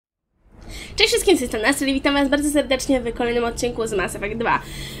Cześć wszystkim, z tej strony, witam was bardzo serdecznie w kolejnym odcinku z Mass Effect 2.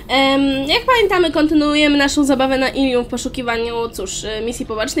 Jak pamiętamy, kontynuujemy naszą zabawę na Ilium w poszukiwaniu, cóż, misji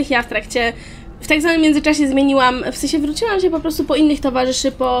pobocznych. Ja w tak zwanym międzyczasie zmieniłam, w sensie wróciłam się po prostu po innych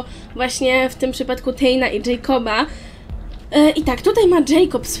towarzyszy, po właśnie w tym przypadku Taina i Jacoba. I tak, tutaj ma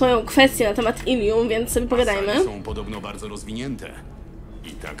Jacob swoją kwestię na temat Ilium, więc sobie pogadajmy. Są podobno bardzo rozwinięte.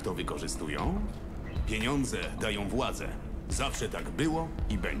 I tak to wykorzystują? Pieniądze dają władzę. Zawsze tak było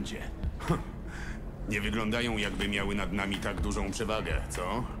i będzie. Nie wyglądają, jakby miały nad nami tak dużą przewagę,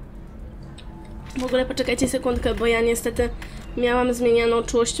 co? W ogóle poczekajcie sekundkę, bo ja niestety miałam zmienianą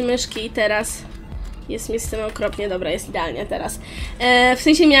czułość myszki i teraz jest mi z tym okropnie. Dobra, jest idealnie teraz. W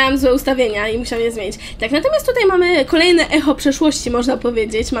sensie miałam złe ustawienia i musiałam je zmienić. Tak, natomiast tutaj mamy kolejne echo przeszłości, można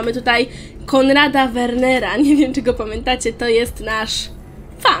powiedzieć. Mamy tutaj Conrada Wernera, nie wiem czy go pamiętacie, to jest nasz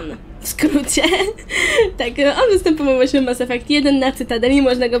fan. W skrócie. Tak, on występował właśnie w Mass Effect 1 na Cytadeli,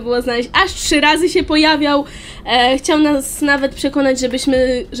 można go było znaleźć, aż 3 razy się pojawiał. Chciał nas nawet przekonać,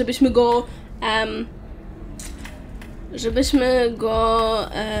 żebyśmy go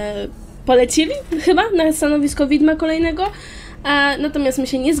polecili chyba na stanowisko widma kolejnego. Natomiast my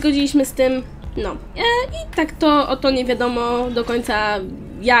się nie zgodziliśmy z tym. No. I tak to nie wiadomo do końca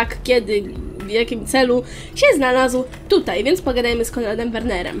jak, kiedy, w jakim celu się znalazł tutaj, więc pogadajmy z Conradem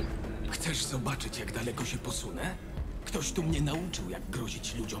Wernerem. Chcesz zobaczyć, jak daleko się posunę? Ktoś tu mnie nauczył, jak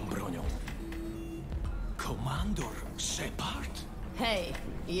grozić ludziom bronią. Komandor Shepard? Hej,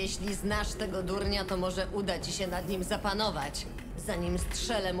 jeśli znasz tego durnia, to może uda ci się nad nim zapanować, zanim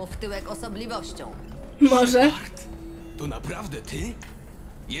strzelę mu w tyłek osobliwością. Może? Shepard? To naprawdę ty?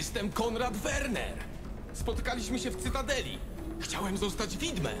 Jestem Conrad Werner. Spotkaliśmy się w Cytadeli. Chciałem zostać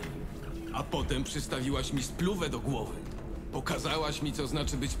widmem. A potem przystawiłaś mi spluwę do głowy. Pokazałaś mi, co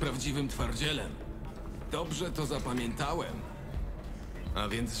znaczy być prawdziwym twardzielem. Dobrze to zapamiętałem. A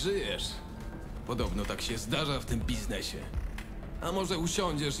więc żyjesz. Podobno tak się zdarza w tym biznesie. A może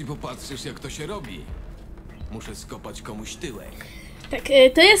usiądziesz i popatrzysz, jak to się robi? Muszę skopać komuś tyłek. Tak,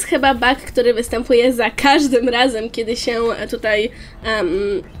 to jest chyba bug, który występuje za każdym razem, kiedy się tutaj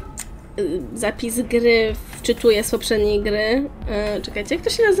zapis gry wczytuje z poprzedniej gry. Czekajcie, jak to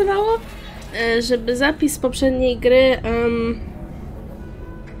się nazywało? Żeby zapis z poprzedniej gry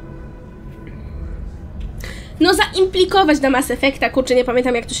no zaimplikować do Mass Effecta, kurczę, nie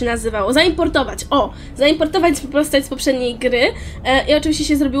pamiętam jak to się nazywało, zaimportować postać z poprzedniej gry i oczywiście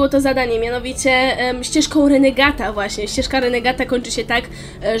się zrobiło to zadanie, mianowicie ścieżką renegata właśnie. Ścieżka renegata kończy się tak,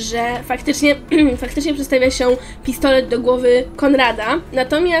 że faktycznie przedstawia się pistolet do głowy Conrada,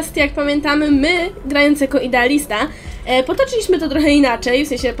 natomiast jak pamiętamy, my, grając jako idealista, potoczyliśmy to trochę inaczej, w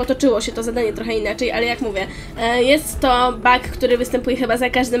sensie potoczyło się to zadanie trochę inaczej, ale jak mówię, jest to bug, który występuje chyba za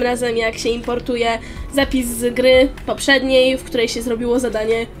każdym razem, jak się importuje zapis z gry poprzedniej, w której się zrobiło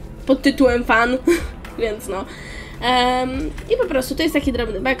zadanie pod tytułem fan, więc no. I po prostu to jest taki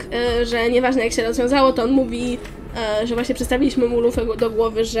drobny bug, że nieważne jak się rozwiązało, to on mówi, że właśnie przedstawiliśmy mu lufę do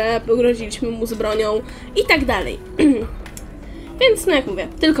głowy, że pogroziliśmy mu z bronią i tak dalej. Więc no jak mówię,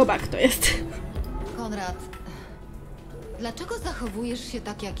 tylko bug to jest. Konrad, dlaczego zachowujesz się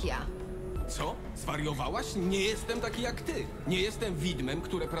tak jak ja? Co? Zwariowałaś? Nie jestem taki jak ty. Nie jestem widmem,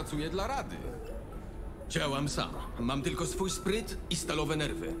 które pracuje dla Rady. Działam sam. Mam tylko swój spryt i stalowe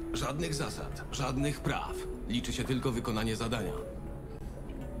nerwy. Żadnych zasad, żadnych praw. Liczy się tylko wykonanie zadania.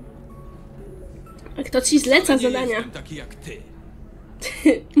 A kto ci zleca Nie zadania? jestem taki jak ty.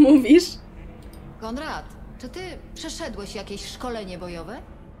 Mówisz? Konrad, czy ty przeszedłeś jakieś szkolenie bojowe?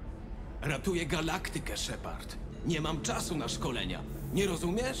 Ratuję galaktykę, Shepard. Nie mam czasu na szkolenia. Nie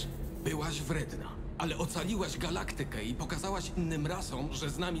rozumiesz? Byłaś wredna, ale ocaliłaś galaktykę i pokazałaś innym rasom, że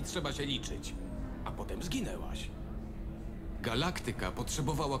z nami trzeba się liczyć. A potem zginęłaś. Galaktyka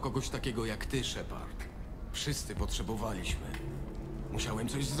potrzebowała kogoś takiego jak ty, Shepard. Wszyscy potrzebowaliśmy. Musiałem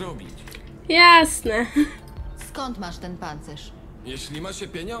coś zrobić. Jasne. Skąd masz ten pancerz? Jeśli ma się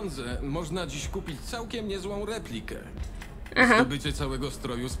pieniądze, można dziś kupić całkiem niezłą replikę. Aha. Zdobycie całego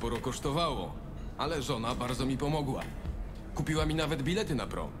stroju sporo kosztowało, ale żona bardzo mi pomogła. Kupiła mi nawet bilety na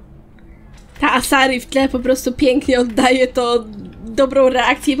prom. Ta Asari w tle po prostu pięknie oddaje to dobrą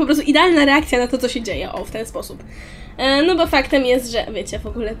reakcję, po prostu idealna reakcja na to, co się dzieje, w ten sposób. No bo faktem jest, że wiecie, w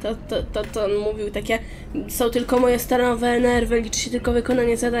ogóle to on mówił takie, są tylko moje stalowe nerwy, liczy się tylko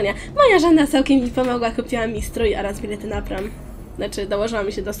wykonanie zadania. Moja żona całkiem mi pomogła, kupiła mi strój oraz bilety na prom. Znaczy, dołożyła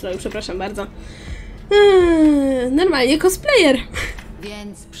mi się do stroju, przepraszam bardzo. Normalnie cosplayer.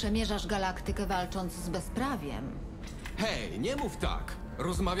 Więc przemierzasz galaktykę walcząc z bezprawiem. Hej, nie mów tak!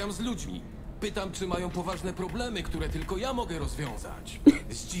 Rozmawiam z ludźmi. Pytam, czy mają poważne problemy, które tylko ja mogę rozwiązać.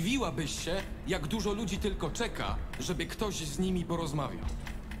 Zdziwiłabyś się, jak dużo ludzi tylko czeka, żeby ktoś z nimi porozmawiał.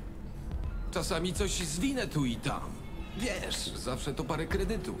 Czasami coś zwinę tu i tam. Wiesz, zawsze to parę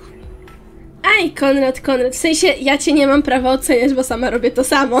kredytów. Aj, Konrad, w sensie ja cię nie mam prawa oceniać, bo sama robię to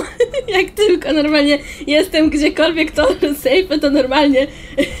samo. Jak tylko normalnie jestem gdziekolwiek, to safe, to normalnie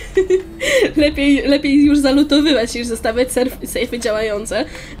lepiej już zalutowywać niż zostawiać safe'y działające.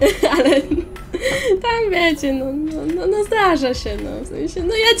 Ale tam wiecie, no zdarza się, no w sensie,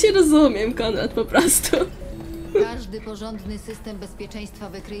 no ja cię rozumiem, Konrad, po prostu. Każdy porządny system bezpieczeństwa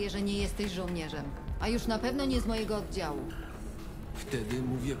wykryje, że nie jesteś żołnierzem, a już na pewno nie z mojego oddziału. Wtedy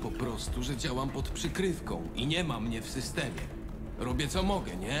mówię po prostu, że działam pod przykrywką i nie ma mnie w systemie. Robię co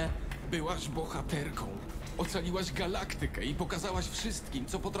mogę, nie? Byłaś bohaterką. Ocaliłaś galaktykę i pokazałaś wszystkim,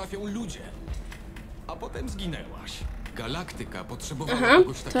 co potrafią ludzie. A potem zginęłaś. Galaktyka potrzebowała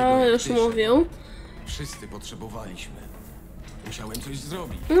kogoś takiego to jak już ty, mówił. Wszyscy potrzebowaliśmy. Musiałem coś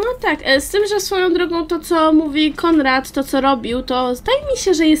zrobić. No tak, z tym, że swoją drogą to, co mówi Konrad, to co robił, to zdaje mi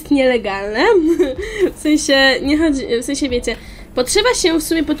się, że jest nielegalne. W sensie, nie chodzi, w sensie wiecie, podszywa się w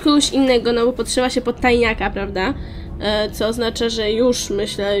sumie pod kogoś innego, no bo podszywa się pod tajniaka, prawda? Co oznacza, że już,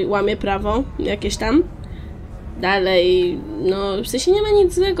 myślę, łamie prawo jakieś tam. Dalej, no w sensie nie ma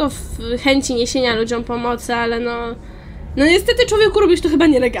nic złego w chęci niesienia ludziom pomocy, ale no niestety człowieku robisz to chyba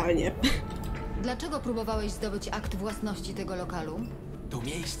nielegalnie. Dlaczego próbowałeś zdobyć akt własności tego lokalu? To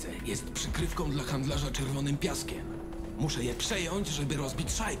miejsce jest przykrywką dla handlarza czerwonym piaskiem. Muszę je przejąć, żeby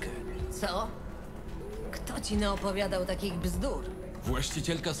rozbić szajkę. Co? Kto ci naopowiadał takich bzdur?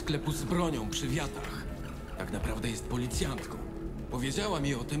 Właścicielka sklepu z bronią przy wiatach. Tak naprawdę jest policjantką. Powiedziała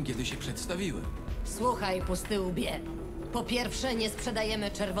mi o tym, kiedy się przedstawiłem. Słuchaj, pusty łbie. Po pierwsze, nie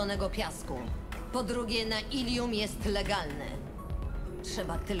sprzedajemy czerwonego piasku. Po drugie, na Ilium jest legalne.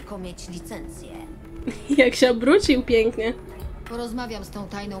 Trzeba tylko mieć licencję. Jak się obrócił pięknie. Porozmawiam z tą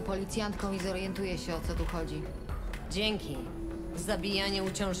tajną policjantką i zorientuję się, o co tu chodzi. Dzięki. Zabijanie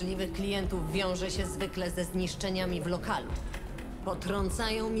uciążliwych klientów wiąże się zwykle ze zniszczeniami w lokalu.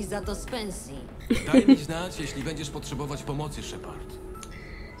 Potrącają mi za to z pensji. Daj mi znać, jeśli będziesz potrzebować pomocy, Shepard.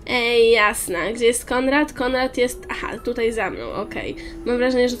 Jasne. Gdzie jest Konrad? Konrad jest... Aha, tutaj za mną, okej. Mam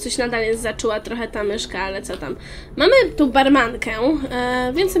wrażenie, że coś nadal jest zaczuła trochę ta myszka, ale co tam. Mamy tu barmankę,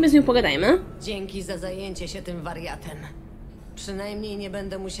 więc sobie z nią pogadajmy. Dzięki za zajęcie się tym wariatem. Przynajmniej nie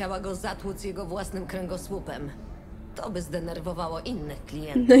będę musiała go zatłuc jego własnym kręgosłupem. To by zdenerwowało innych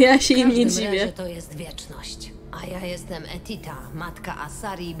klientów. No ja się im nie W każdym dziwię. razie to jest wieczność. A ja jestem Etita, matka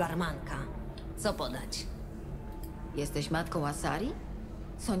Asari i barmanka. Co podać? Jesteś matką Asari?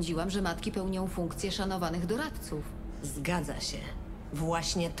 Sądziłam, że matki pełnią funkcję szanowanych doradców. Zgadza się.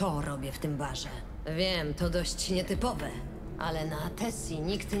 Właśnie to robię w tym barze. Wiem, to dość nietypowe, ale na Tessie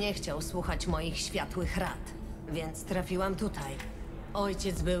nikt nie chciał słuchać moich światłych rad, więc trafiłam tutaj.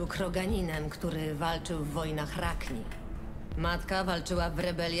 Ojciec był kroganinem, który walczył w wojnach Rakni. Matka walczyła w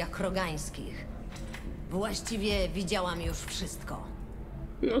rebeliach krogańskich. Właściwie widziałam już wszystko.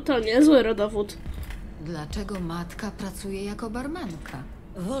 No to niezły rodowód. Dlaczego matka pracuje jako barmanka?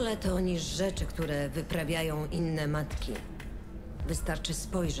 Wolę to niż rzeczy, które wyprawiają inne matki. Wystarczy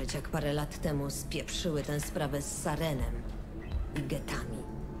spojrzeć, jak parę lat temu spieprzyły tę sprawę z Sarenem i getami.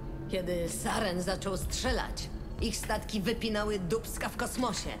 Kiedy Saren zaczął strzelać, ich statki wypinały dupska w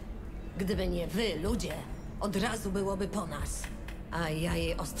kosmosie. Gdyby nie wy, ludzie, od razu byłoby po nas. A ja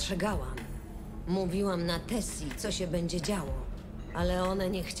jej ostrzegałam. Mówiłam na Tessie, co się będzie działo, ale one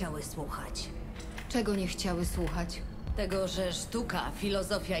nie chciały słuchać. Czego nie chciały słuchać? Tego, że sztuka,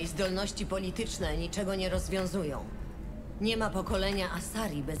 filozofia i zdolności polityczne niczego nie rozwiązują. Nie ma pokolenia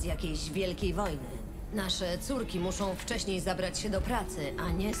Asari bez jakiejś wielkiej wojny. Nasze córki muszą wcześniej zabrać się do pracy,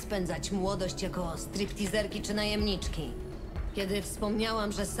 a nie spędzać młodość jako stripteaserki czy najemniczki. Kiedy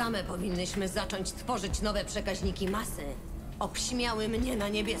wspomniałam, że same powinnyśmy zacząć tworzyć nowe przekaźniki masy, obśmiały mnie na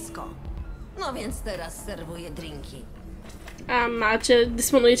niebiesko. No więc teraz serwuję drinki. A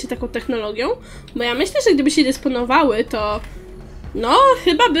dysponujecie taką technologią? Bo ja myślę, że gdyby się dysponowały, to no,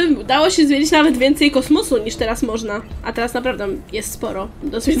 chyba by udało się zwiedzić nawet więcej kosmosu niż teraz można. A teraz naprawdę jest sporo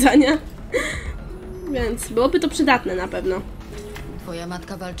do zwiedzania. Więc byłoby to przydatne na pewno. Twoja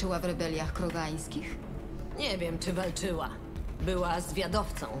matka walczyła w rebeliach krogańskich? Nie wiem, czy walczyła. Była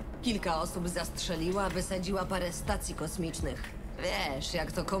zwiadowcą. Kilka osób zastrzeliła, wysadziła parę stacji kosmicznych. Wiesz,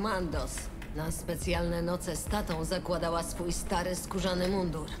 jak to komandos. Na specjalne noce z tatą zakładała swój stary skórzany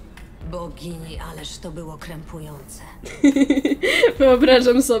mundur. Bogini, ależ to było krępujące.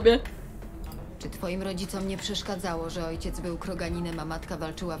 Wyobrażam sobie. Czy twoim rodzicom nie przeszkadzało, że ojciec był kroganinem, a matka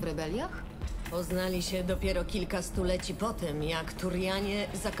walczyła w rebeliach? Poznali się dopiero kilka stuleci po tym, jak Turianie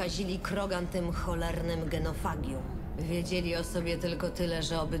zakazili krogan tym cholernym genofagium. Wiedzieli o sobie tylko tyle,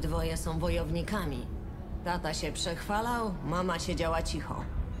 że obydwoje są wojownikami. Tata się przechwalał, mama siedziała cicho.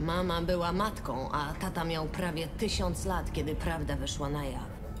 Mama była matką, a tata miał prawie 1000 lat, kiedy prawda wyszła na jaw.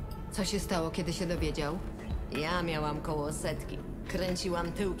 Co się stało, kiedy się dowiedział? Ja miałam koło 100.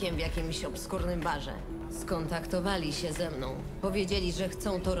 Kręciłam tyłkiem w jakimś obskurnym barze. Skontaktowali się ze mną. Powiedzieli, że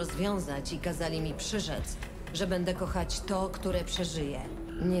chcą to rozwiązać i kazali mi przyrzec, że będę kochać to, które przeżyje.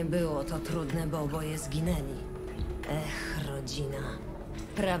 Nie było to trudne, bo oboje zginęli. Ech, rodzina.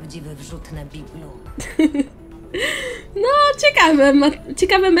 Prawdziwy wrzut na Bibliu. No,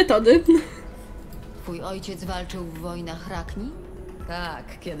 ciekawe metody. Twój ojciec walczył w wojnach Rakni?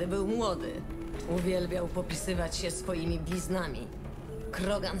 Tak, kiedy był młody. Uwielbiał popisywać się swoimi bliznami.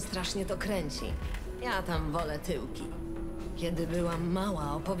 Krogan strasznie to kręci. Ja tam wolę tyłki. Kiedy byłam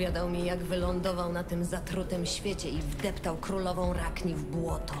mała, opowiadał mi, jak wylądował na tym zatrutym świecie i wdeptał królową Rakni w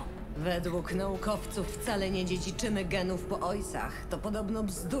błoto. Według naukowców wcale nie dziedziczymy genów po ojcach. To podobno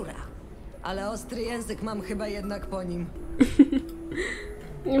bzdura. Ale ostry język mam chyba jednak po nim.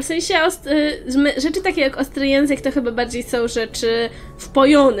 W sensie rzeczy takie jak ostry język to chyba bardziej są rzeczy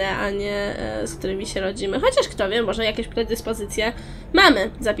wpojone, a nie z którymi się rodzimy. Chociaż kto wie, może jakieś predyspozycje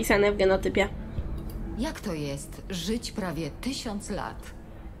mamy zapisane w genotypie. Jak to jest żyć prawie 1000 lat?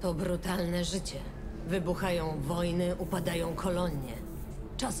 To brutalne życie. Wybuchają wojny, upadają kolonie.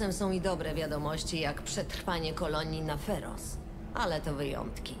 Czasem są i dobre wiadomości, jak przetrwanie kolonii na Feros. Ale to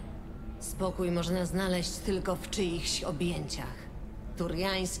wyjątki. Spokój można znaleźć tylko w czyichś objęciach.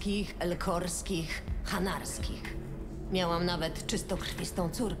 Turiańskich, elkorskich, hanarskich. Miałam nawet czystokrwistą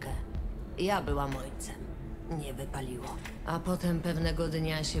córkę. Ja byłam ojcem. Nie wypaliło. A potem pewnego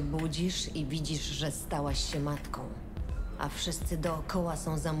dnia się budzisz i widzisz, że stałaś się matką. A wszyscy dookoła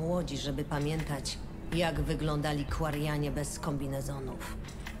są za młodzi, żeby pamiętać, jak wyglądali kwarianie bez kombinezonów.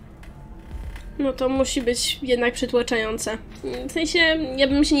 No to musi być jednak przytłaczające. W sensie, ja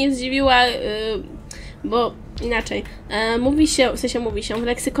bym się nie zdziwiła, bo inaczej. Mówi się w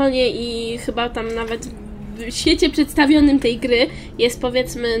leksykonie i chyba tam nawet w świecie przedstawionym tej gry jest,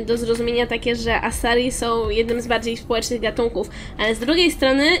 powiedzmy, do zrozumienia takie, że Asari są jednym z bardziej społecznych gatunków, ale z drugiej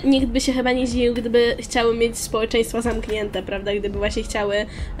strony nikt by się chyba nie zdziwił, gdyby chciały mieć społeczeństwa zamknięte, prawda? Gdyby właśnie chciały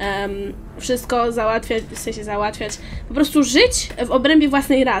wszystko załatwiać, w sensie załatwiać, po prostu żyć w obrębie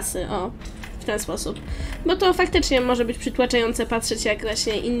własnej rasy, o, w ten sposób. Bo to faktycznie może być przytłaczające patrzeć, jak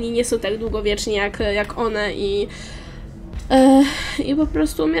właśnie inni nie są tak długowieczni jak one i po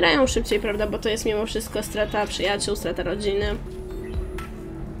prostu umierają szybciej, prawda? Bo to jest mimo wszystko strata przyjaciół, strata rodziny.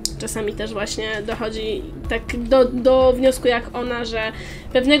 Czasami też właśnie dochodzi tak do wniosku jak ona, że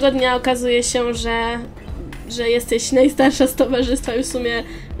pewnego dnia okazuje się, że jesteś najstarsza z towarzystwa i w sumie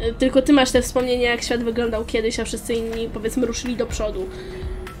tylko ty masz te wspomnienia, jak świat wyglądał kiedyś, a wszyscy inni, powiedzmy, ruszyli do przodu.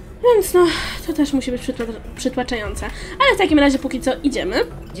 Więc no, to też musi być przytłaczające. Ale w takim razie póki co idziemy.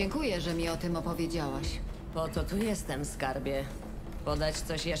 Dziękuję, że mi o tym opowiedziałaś. Po to tu jestem, skarbie. Podać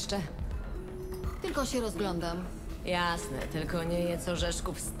coś jeszcze? Tylko się rozglądam. Jasne, tylko nie jedz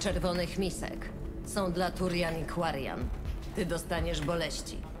orzeszków z czerwonych misek. Są dla Turian i Quarian. Ty dostaniesz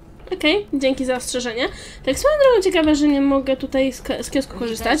boleści. Okej, dzięki za ostrzeżenie. Tak swoją drogą ciekawe, że nie mogę tutaj z kiosku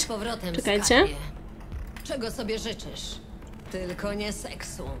korzystać. Z powrotem, czekajcie. skarbie. Czego sobie życzysz? Tylko nie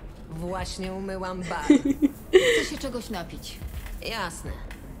seksu. Właśnie umyłam bar. Chcę się czegoś napić. Jasne.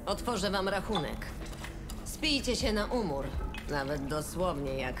 Otworzę wam rachunek. Spijcie się na umór. Nawet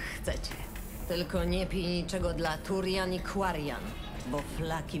dosłownie jak chcecie. Tylko nie pij niczego dla Turian i Quarian, bo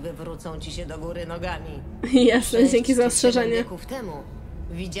flaki wywrócą ci się do góry nogami. Jasne, dzięki za ostrzeżenie. Wieków temu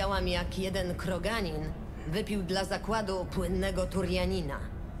widziałam, jak jeden kroganin wypił dla zakładu płynnego Turianina.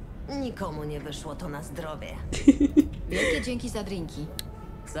 Nikomu nie wyszło to na zdrowie. Wielkie dzięki za drinki.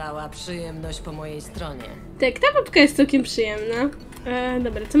 Cała przyjemność po mojej stronie. Tak, ta babka jest całkiem przyjemna.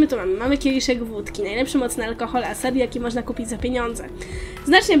 Dobra, co my tu mamy? Mamy kieliszek wódki, najlepszy mocny alkohol Asari, jaki można kupić za pieniądze.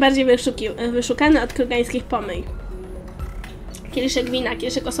 Znacznie bardziej wyszukany od krogańskich pomyj. Kieliszek wina,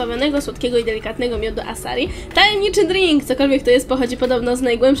 kieliszek osłabionego, słodkiego i delikatnego miodu Asari. Tajemniczy drink, cokolwiek to jest, pochodzi podobno z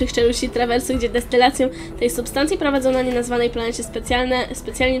najgłębszych czeluści trawersu, gdzie destylację tej substancji prowadzono na nienazwanej planecie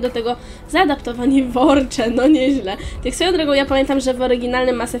specjalnie do tego zaadaptowani worcze, no nieźle. Tak swoją drogą, ja pamiętam, że w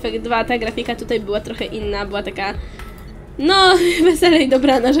oryginalnym Mass Effect 2 ta grafika tutaj była trochę inna, była taka, no, weselej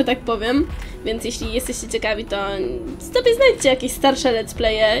dobrana, że tak powiem. Więc jeśli jesteście ciekawi, to sobie znajdźcie jakieś starsze let's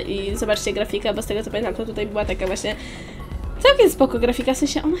playe i zobaczcie grafikę, bo z tego co pamiętam, to tutaj była taka właśnie całkiem spoko grafika, w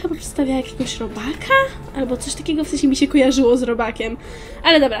sensie ona chyba przedstawia jakiegoś robaka? Albo coś takiego, w sensie mi się kojarzyło z robakiem.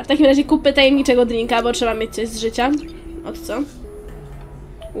 Ale dobra, w takim razie kupmy tajemniczego drinka, bo trzeba mieć coś z życia. Od co?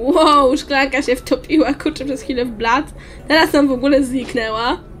 Wow, szklanka się wtopiła, kurczę, przez chwilę w blat. Teraz nam w ogóle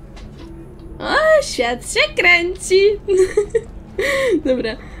zniknęła. O, świat się kręci.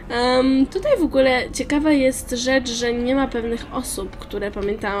 Dobra, Tutaj w ogóle ciekawa jest rzecz, że nie ma pewnych osób, które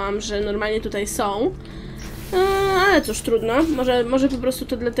pamiętałam, że normalnie tutaj są. Ale cóż, trudno. Może po prostu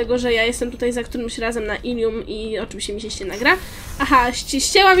to dlatego, że ja jestem tutaj za którymś razem na Ilium i oczywiście mi się ścina gra. Aha,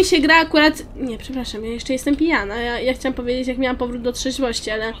 ścięła mi się gra akurat... Nie, przepraszam, ja jeszcze jestem pijana. Ja chciałam powiedzieć, jak miałam powrót do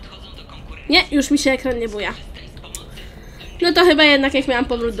trzeźwości, ale... Nie, już mi się ekran nie buja. No to chyba jednak jak miałam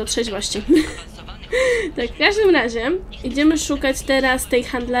powrót do trzeźwości. Tak, w każdym razie idziemy szukać teraz tej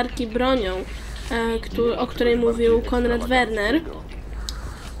handlarki bronią, o której mówił Konrad Werner.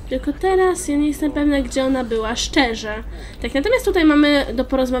 Tylko teraz ja nie jestem pewna, gdzie ona była, szczerze. Tak, natomiast tutaj mamy do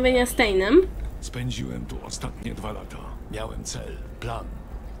porozmawiania z Tejnem. Spędziłem tu ostatnie 2 lata. Miałem cel, plan.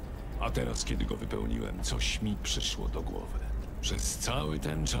 A teraz, kiedy go wypełniłem, coś mi przyszło do głowy. Przez cały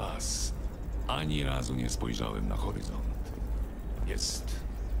ten czas ani razu nie spojrzałem na horyzont. Jest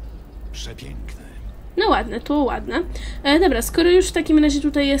przepiękny. No ładne, to ładne. Dobra, skoro już w takim razie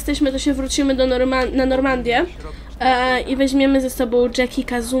tutaj jesteśmy, to się wrócimy na Normandię i weźmiemy ze sobą Jack i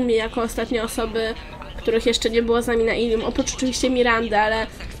Kazumi jako ostatnie osoby, których jeszcze nie było z nami na Ilium. Oprócz oczywiście Mirandy, ale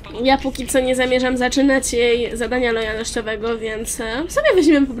ja póki co nie zamierzam zaczynać jej zadania lojalnościowego, więc sobie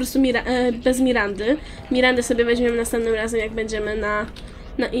weźmiemy po prostu bez Mirandy. Mirandę sobie weźmiemy następnym razem, jak będziemy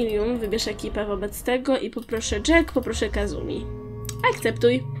na Ilium. Wybierz ekipę wobec tego i poproszę Jack, poproszę Kazumi.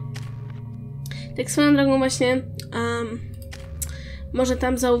 Akceptuj. Tak swoją drogą właśnie może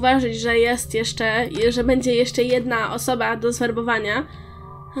tam zauważyć, że jest jeszcze, że będzie jeszcze jedna osoba do zwerbowania.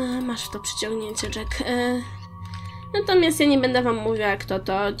 Masz to przyciągnięcie, Jack. Natomiast ja nie będę wam mówiła, kto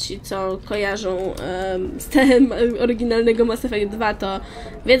to. Ci, co kojarzą z tym oryginalnego Mass Effect 2, to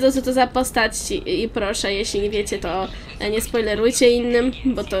wiedzą, co to za postać i proszę, jeśli nie wiecie, to nie spoilerujcie innym,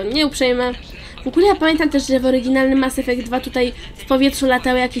 bo to nieuprzejme. W ogóle ja pamiętam też, że w oryginalnym Mass Effect 2 tutaj w powietrzu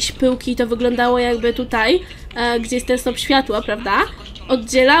latały jakieś pyłki i to wyglądało jakby tutaj, gdzie jest ten stop światła, prawda?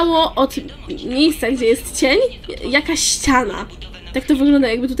 Oddzielało od miejsca, gdzie jest cień, jakaś ściana. Tak to wygląda,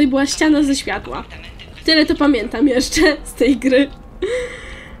 jakby tutaj była ściana ze światła. Tyle to pamiętam jeszcze z tej gry.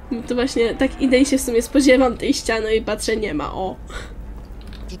 To właśnie tak idę i się w sumie spodziewam tej ściany i patrzę, nie ma, o.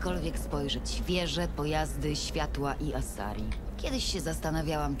 Gdziekolwiek spojrzeć, wieże, pojazdy, światła i Asari. Kiedyś się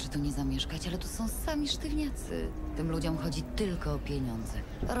zastanawiałam, czy tu nie zamieszkać, ale tu są sami sztywniacy. Tym ludziom chodzi tylko o pieniądze.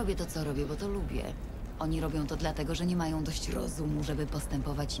 Robię to, co robię, bo to lubię. Oni robią to dlatego, że nie mają dość rozumu, żeby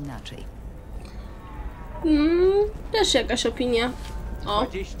postępować inaczej. Też jakaś opinia. O,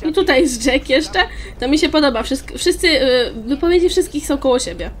 i tutaj jest Jack jeszcze. To mi się podoba. Wypowiedzi wszystkich są koło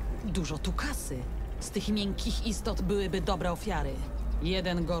siebie. Dużo tu kasy. Z tych miękkich istot byłyby dobre ofiary.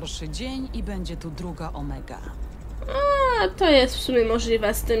 Jeden gorszy dzień i będzie tu druga omega. A, to jest w sumie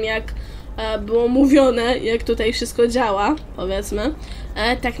możliwe z tym, jak było mówione, jak tutaj wszystko działa, powiedzmy.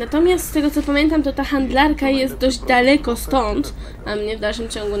 Tak, natomiast z tego co pamiętam, to ta handlarka jest dość daleko stąd, a mnie w dalszym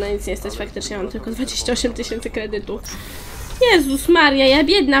ciągu na nic nie stać. Faktycznie mam tylko 28 000 kredytów. Jezus Maria, ja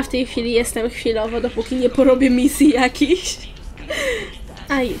biedna w tej chwili jestem chwilowo, dopóki nie porobię misji jakichś.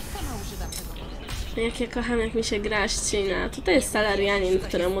 Aj. Jak ja kocham, jak mi się gra ścina. Tutaj jest salarianin,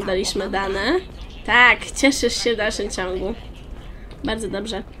 któremu daliśmy dane. Tak, cieszysz się w dalszym ciągu. Bardzo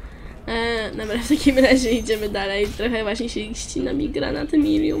dobrze. Dobra, w takim razie idziemy dalej. Trochę właśnie się ścina mi gra na tym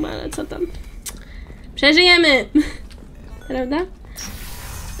Ilium, ale co tam. Przeżyjemy! Prawda?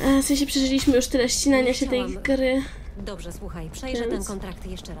 W sensie przeżyliśmy już tyle ścinania się tej gry. Dobrze, słuchaj, przejrzę ten kontrakt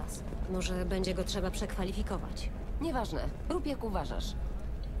jeszcze raz. Może będzie go trzeba przekwalifikować. Nieważne, rób jak uważasz.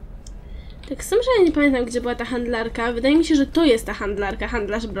 Tak, sam, że ja nie pamiętam, gdzie była ta handlarka. Wydaje mi się, że to jest ta handlarka,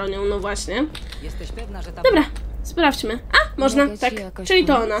 handlarz bronią, no właśnie. Jesteś pewna, że tam... Dobra, sprawdźmy. A, można, tak, czyli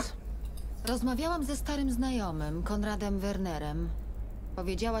to ona. Rozmawiałam ze starym znajomym, Konradem Wernerem.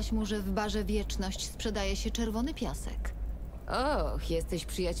 Powiedziałaś mu, że w barze Wieczność sprzedaje się czerwony piasek. Och, jesteś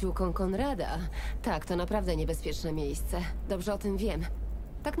przyjaciółką Konrada. Tak, to naprawdę niebezpieczne miejsce. Dobrze o tym wiem.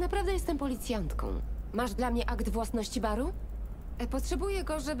 Tak naprawdę jestem policjantką. Masz dla mnie akt własności baru? Potrzebuję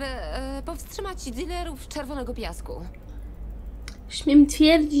go, żeby powstrzymać dealerów czerwonego piasku. Śmiem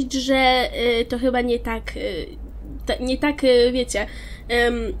twierdzić, że to chyba nie tak, wiecie,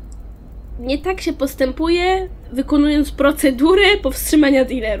 nie tak się postępuje, wykonując procedury powstrzymania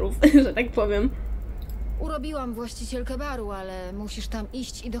dealerów, że tak powiem. Urobiłam właścicielkę baru, ale musisz tam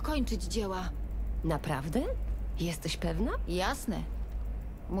iść i dokończyć dzieła. Naprawdę? Jesteś pewna? Jasne.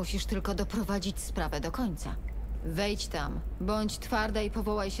 Musisz tylko doprowadzić sprawę do końca. Wejdź tam, bądź twarda i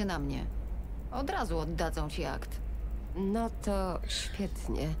powołaj się na mnie. Od razu oddadzą ci akt. No to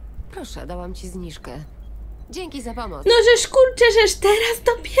świetnie. Proszę, dałam ci zniżkę. Dzięki za pomoc. No żeż kurczę, żeż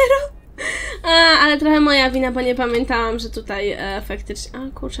teraz dopiero? Ale trochę moja wina, bo nie pamiętałam, że tutaj faktycznie...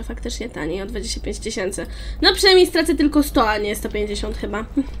 A kurczę, faktycznie taniej o 25 000. No przynajmniej stracę tylko 100, a nie 150 chyba.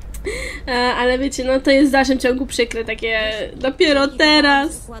 Ale wiecie, no to jest w dalszym ciągu przykre, takie dopiero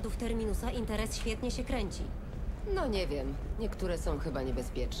teraz. Składów terminusa interes świetnie się kręci. No nie wiem, niektóre są chyba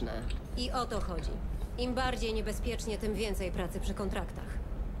niebezpieczne. I o to chodzi. Im bardziej niebezpiecznie, tym więcej pracy przy kontraktach.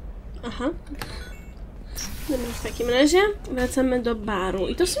 Aha. Dobra, w takim razie wracamy do baru.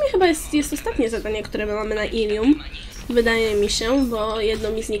 I to w sumie chyba jest ostatnie zadanie, które my mamy na Ilium. Wydaje mi się, bo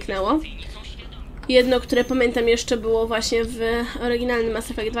jedno mi zniknęło. Jedno, które pamiętam jeszcze było właśnie w oryginalnym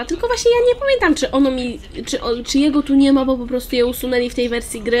Mass Effect 2, tylko właśnie ja nie pamiętam, czy ono mi, czy jego tu nie ma, bo po prostu je usunęli w tej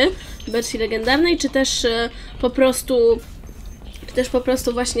wersji gry, w wersji legendarnej, czy też po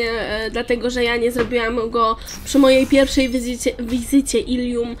prostu właśnie dlatego, że ja nie zrobiłam go przy mojej pierwszej wizycie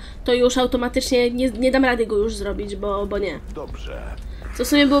Ilium, to już automatycznie nie dam rady go już zrobić, bo nie. Dobrze. Co w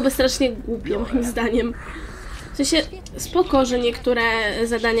sumie byłoby strasznie głupie moim zdaniem. W sensie spoko, że niektóre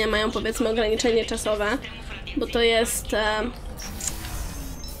zadania mają powiedzmy ograniczenie czasowe, bo to jest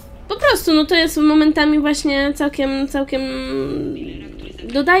po prostu, no to jest momentami właśnie całkiem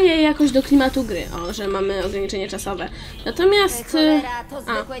dodaje jakoś do klimatu gry, że mamy ograniczenie czasowe. Natomiast Cholera, to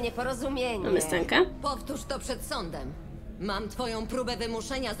zwykłe nieporozumienie. mamy scenkę. Powtórz to przed sądem. Mam twoją próbę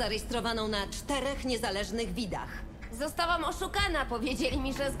wymuszenia zarejestrowaną na 4 niezależnych widach. Zostałam oszukana. Powiedzieli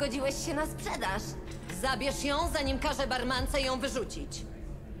mi, że zgodziłeś się na sprzedaż. Zabierz ją, zanim każę barmance ją wyrzucić.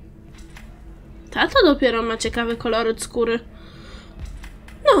 Ta to dopiero ma ciekawy koloryt skóry.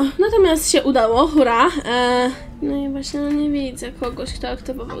 No, natomiast się udało, hurra. No i właśnie nie widzę kogoś, kto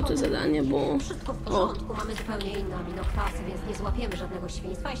aktywował to zadanie, bo... Wszystko w porządku, mamy zupełnie inne aminokwasy, więc nie złapiemy żadnego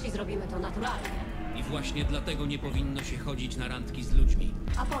świństwa, jeśli zrobimy to naturalnie. I właśnie dlatego nie powinno się chodzić na randki z ludźmi.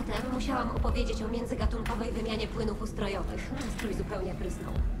 A potem musiałam opowiedzieć o międzygatunkowej wymianie płynów ustrojowych. Nastrój zupełnie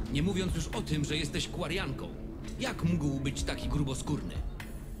prysnął. Nie mówiąc już o tym, że jesteś kwarianką. Jak mógł być taki gruboskórny?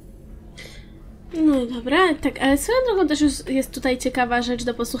 No i dobra, tak, ale swoją drogą też jest tutaj ciekawa rzecz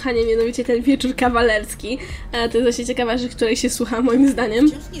do posłuchania, mianowicie ten wieczór kawalerski. To jest właśnie ciekawa rzecz, której się słucha moim zdaniem.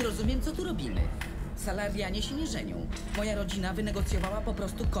 Wciąż nie rozumiem, co tu robimy. Salarianie się nie żenią. Moja rodzina wynegocjowała po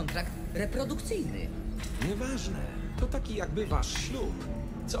prostu kontrakt reprodukcyjny. Nieważne. To taki jakby wasz ślub.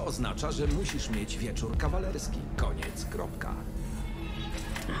 Co oznacza, że musisz mieć wieczór kawalerski. Koniec, kropka.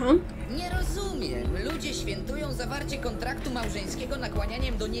 Aha. Nie rozumiem. Ludzie świętują zawarcie kontraktu małżeńskiego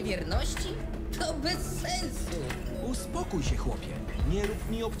nakłanianiem do niewierności? To bez sensu. Uspokój się, chłopie. Nie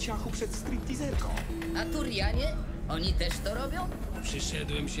rób mi obciachu przed stripteaserką. A Turianie? Oni też to robią?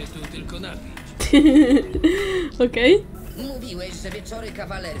 Przyszedłem się tu tylko napić. Okej. Mówiłeś, że wieczory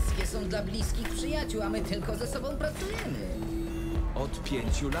kawalerskie są dla bliskich przyjaciół, a my tylko ze sobą pracujemy. Od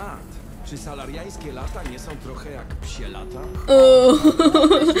 5 lat. Czy salariańskie lata nie są trochę jak psie lata? O,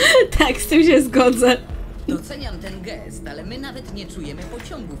 tak, z tym się zgodzę. Doceniam ten gest, ale my nawet nie czujemy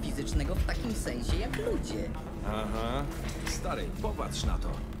pociągu fizycznego w takim sensie jak ludzie. Aha. Stary, popatrz na to.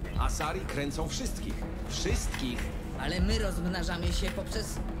 Asari kręcą wszystkich. Wszystkich. Ale my rozmnażamy się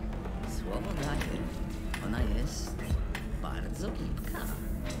poprzez... Słowo daję. Ona jest bardzo gibka.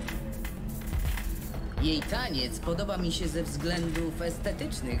 Jej taniec podoba mi się ze względów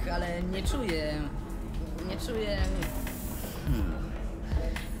estetycznych, ale nie czuję...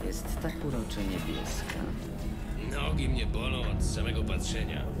 Jest tak urocze niebieska. Nogi mnie bolą od samego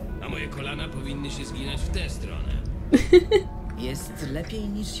patrzenia, a moje kolana powinny się zginać w tę stronę. Jest lepiej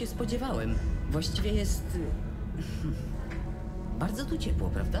niż się spodziewałem. Właściwie jest... bardzo tu ciepło,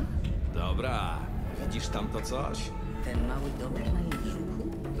 prawda? Dobra. Widzisz tam to coś? Ten mały domek na jej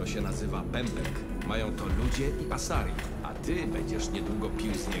brzuchu? To się nazywa pępek. Mają to ludzie i Asari. A ty będziesz niedługo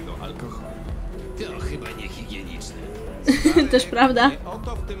pił z niego alkohol. To chyba niehigieniczne. Też prawda. Nie o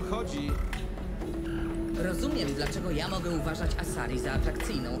to w tym chodzi. Rozumiem, dlaczego ja mogę uważać Asari za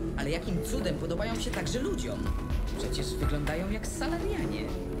atrakcyjną, ale jakim cudem podobają się także ludziom? Przecież wyglądają jak salarianie.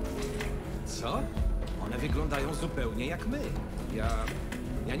 Co? One wyglądają zupełnie jak my.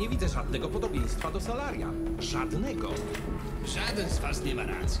 Ja nie widzę żadnego podobieństwa do Salaria. Żadnego. Żaden z was nie ma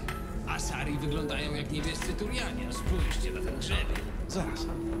racji. Asari wyglądają jak niebiescy Turianie. Spójrzcie na ten grzebień. Zaraz.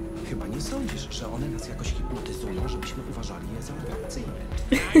 Chyba nie sądzisz, że one nas jakoś hipnotyzują, żebyśmy uważali je za atrakcyjne.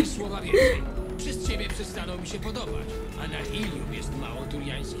 Ani słowa więcej. Przez ciebie przestaną mi się podobać. A na Ilium jest mało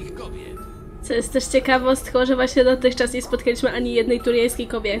turiańskich kobiet. Co jest też ciekawostką, że właśnie dotychczas nie spotkaliśmy ani jednej turiańskiej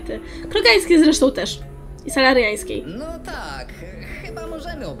kobiety. Krogańskiej zresztą też. I salariańskiej. No tak, chyba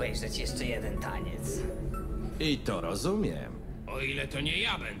możemy obejrzeć jeszcze jeden taniec. I to rozumiem. O ile to nie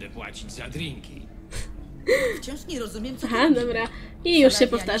ja będę płacić za drinki. Wciąż nie rozumiem, co... Aha, dobra. I już się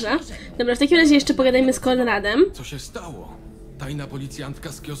powtarza. Dobra, w takim razie jeszcze pogadajmy z Conradem. Co się stało? Tajna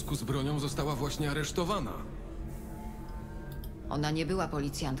policjantka z kiosku z bronią została właśnie aresztowana. Ona nie była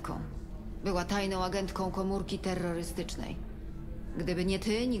policjantką. Była tajną agentką komórki terrorystycznej. Gdyby nie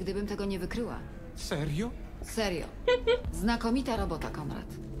ty, nigdy bym tego nie wykryła. Serio? Serio. Znakomita robota, Konrad.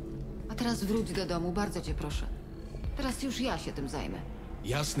 A teraz wróć do domu, bardzo cię proszę. Teraz już ja się tym zajmę.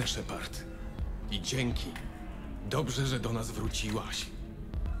 Jasne, Shepard. I dzięki. Dobrze, że do nas wróciłaś.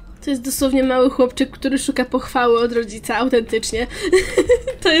 To jest dosłownie mały chłopczyk, który szuka pochwały od rodzica, autentycznie.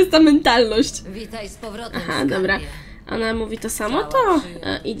 To jest ta mentalność. Witaj z powrotem. Aha, dobra. Ona mówi to samo, to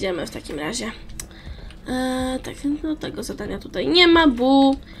idziemy w takim razie. Tak, no tego zadania tutaj nie ma,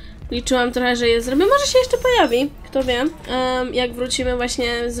 bo liczyłam trochę, że je zrobię. Może się jeszcze pojawi, kto wie. Jak wrócimy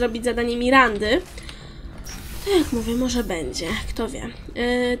właśnie zrobić zadanie Mirandy. To jak mówię, może będzie, kto wie.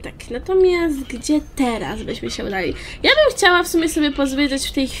 Tak, natomiast gdzie teraz byśmy się udali? Ja bym chciała w sumie sobie pozwiedzieć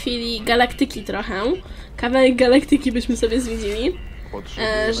w tej chwili galaktyki trochę. Kawałek galaktyki byśmy sobie zwiedzili.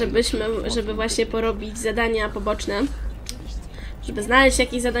 Żeby właśnie porobić zadania poboczne. Żeby znaleźć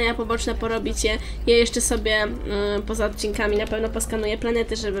jakieś zadania poboczne, porobić je. Ja jeszcze sobie poza odcinkami na pewno poskanuję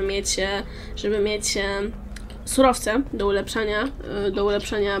planety, żeby mieć surowce do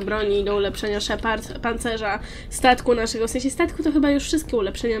ulepszania broni, do ulepszania Shepard, pancerza, statku naszego. W sensie statku to chyba już wszystkie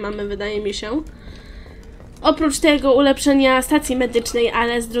ulepszenia mamy, wydaje mi się. Oprócz tego ulepszenia stacji medycznej,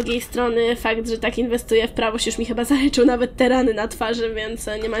 ale z drugiej strony fakt, że tak inwestuję w prawość już mi chyba zaleczył nawet te rany na twarzy, więc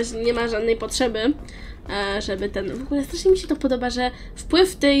nie ma żadnej potrzeby, żeby ten... W ogóle strasznie mi się to podoba, że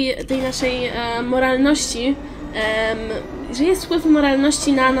wpływ tej naszej moralności, że jest wpływ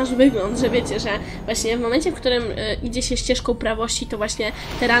moralności na nasz wygląd, że wiecie, że właśnie w momencie, w którym idzie się ścieżką prawości, to właśnie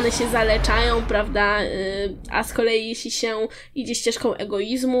te rany się zaleczają, prawda, a z kolei jeśli się idzie ścieżką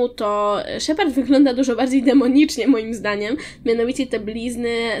egoizmu, to Shepard wygląda dużo bardziej demonicznie moim zdaniem, mianowicie te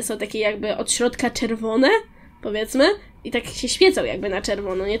blizny są takie jakby od środka czerwone, powiedzmy, i tak się świecą jakby na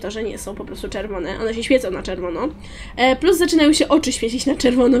czerwono, nie to, że nie są po prostu czerwone, one się świecą na czerwono. Plus zaczynają się oczy świecić na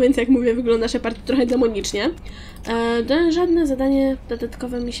czerwono, więc jak mówię, wygląda Shepard trochę demonicznie. Żadne zadanie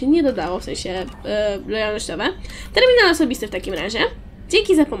dodatkowe mi się nie dodało, w sensie lojalnościowe. Terminal osobisty w takim razie.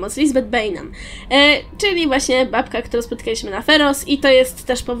 Dzięki za pomoc, Lisbeth Bainham, czyli właśnie babka, którą spotkaliśmy na Feros, i to jest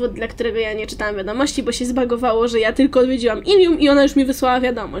też powód, dla którego ja nie czytałam wiadomości, bo się zbagowało, że ja tylko odwiedziłam Ilium i ona już mi wysłała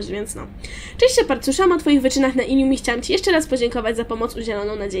wiadomość, więc no. Cześć Shepard, słyszałam o twoich wyczynach na Ilium i chciałam ci jeszcze raz podziękować za pomoc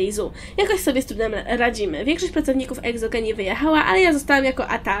udzieloną nadziei Zu. Jakoś sobie z trudem radzimy. Większość pracowników Exogen nie wyjechała, ale ja zostałam jako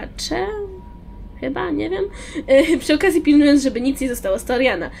atacze... Chyba, nie wiem. Przy okazji pilnując, żeby nic nie zostało z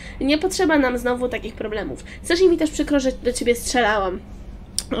Toriana. Nie potrzeba nam znowu takich problemów. Strasznie mi też przykro, że do ciebie strzelałam.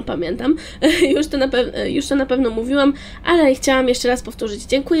 No, pamiętam. Już to na pewno mówiłam, ale chciałam jeszcze raz powtórzyć.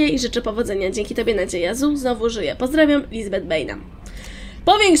 Dziękuję i życzę powodzenia. Dzięki tobie nadzieja Zu znowu żyje. Pozdrawiam, Lisbeth Bainham.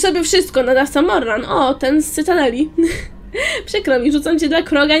 Powiększ sobie wszystko, nadawca Morran. O, ten z Cytadeli. Przykro mi, rzucam cię dla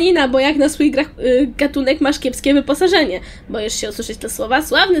kroganina, bo jak na swój gatunek masz kiepskie wyposażenie. Boisz się usłyszeć te słowa?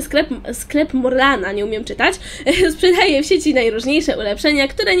 Sławny sklep Morlana, nie umiem czytać, sprzedaje w sieci najróżniejsze ulepszenia,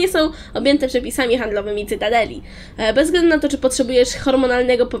 które nie są objęte przepisami handlowymi Cytadeli. Bez względu na to, czy potrzebujesz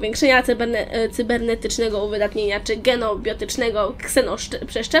hormonalnego powiększenia, cybernetycznego uwydatnienia, czy genobiotycznego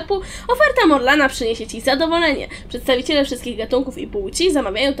ksenoprzeszczepu, oferta Morlana przyniesie ci zadowolenie. Przedstawiciele wszystkich gatunków i płci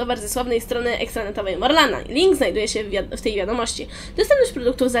zamawiają towar ze sławnej strony ekstranetowej Morlana. Link znajduje się w tej wiadomości. Dostępność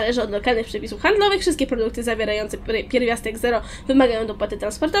produktów zależy od lokalnych przepisów handlowych. Wszystkie produkty zawierające pierwiastek 0 wymagają dopłaty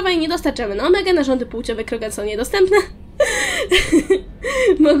transportowej. Nie dostarczamy na Omega. Narządy płciowe Krogan są niedostępne.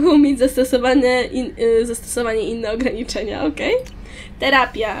 Mogą mieć zastosowanie inne ograniczenia, ok?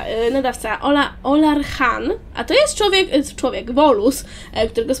 Terapia. Nadawca Olar Han, a to jest człowiek Volus,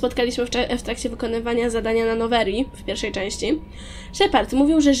 którego spotkaliśmy w trakcie wykonywania zadania na Noverii w pierwszej części. Shepard,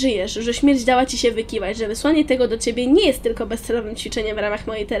 mówił, że żyjesz, że śmierć dała ci się wykiwać, że wysłanie tego do ciebie nie jest tylko bezcelowym ćwiczeniem w ramach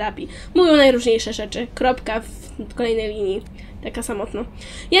mojej terapii. Mówią najróżniejsze rzeczy. Kropka w kolejnej linii. Taka samotna.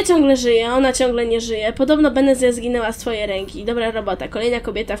 Ja ciągle żyję, ona ciągle nie żyje. Podobno Benezja zginęła z twojej ręki. Dobra robota. Kolejna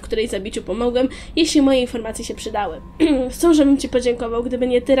kobieta, w której zabiciu pomogłem, jeśli moje informacje się przydały. Chcą, żebym ci podziękował. Gdyby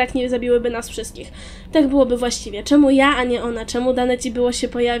nie ty, rak nie zabiłyby nas wszystkich. Tak byłoby właściwie. Czemu ja, a nie ona? Czemu dane ci było się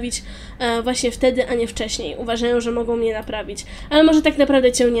pojawić właśnie wtedy, a nie wcześniej? Uważają, że mogą mnie naprawić. Ale może tak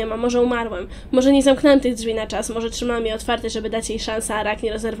naprawdę cię nie ma. Może umarłem. Może nie zamknąłem tych drzwi na czas. Może trzymałem je otwarte, żeby dać jej szansę, a rak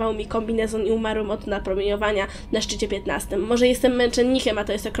nie rozerwał mi kombinezon i umarłem od napromieniowania na szczycie 15. Może jestem męczennikiem, a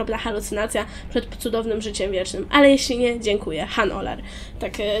to jest okropna halucynacja przed cudownym życiem wiecznym. Ale jeśli nie, dziękuję. Han Olar.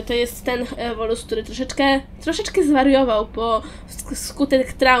 Tak, to jest ten Volus, który troszeczkę zwariował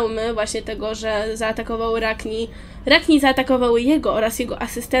wskutek traumy właśnie tego, że zaatakował Rakni. Rakni zaatakowały jego oraz jego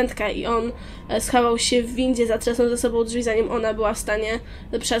asystentkę i on schował się w windzie, zatrzasnął ze sobą drzwi, zanim ona była w stanie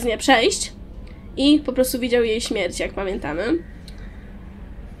przez nie przejść. I po prostu widział jej śmierć, jak pamiętamy.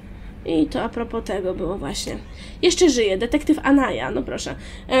 I to a propos tego było właśnie. Jeszcze żyje, detektyw Anaja, no proszę.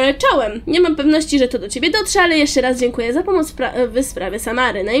 Czołem, nie mam pewności, że to do ciebie dotrze, ale jeszcze raz dziękuję za pomoc w sprawie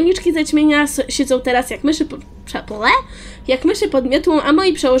Samary. Najemniczki zaćmienia siedzą teraz jak myszy pod miotłą, a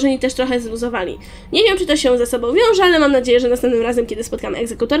moi przełożeni też trochę zluzowali. Nie wiem, czy to się ze sobą wiąże, ale mam nadzieję, że następnym razem, kiedy spotkam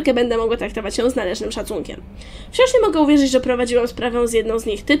egzekutorkę, będę mogła traktować ją z należnym szacunkiem. Wciąż nie mogę uwierzyć, że prowadziłam sprawę z jedną z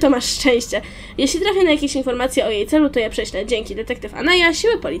nich. Ty to masz szczęście. Jeśli trafię na jakieś informacje o jej celu, to je prześlę. Dzięki, detektyw Anaja,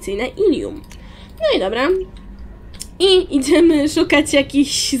 siły policyjne Ilium. No i dobra. I idziemy szukać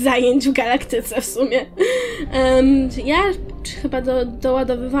jakichś zajęć w galaktyce w sumie. Ja chyba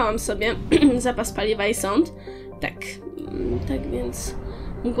doładowywałam sobie zapas paliwa i sąd. Tak więc...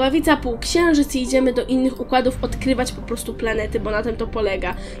 Mgławica, półksiężyc i idziemy do innych układów odkrywać po prostu planety, bo na tym to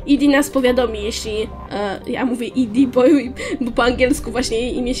polega. Idi nas powiadomi, jeśli... ja mówię Idi, bo po angielsku właśnie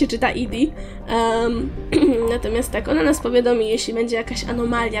jej imię się czyta Idi. Natomiast tak, ona nas powiadomi, jeśli będzie jakaś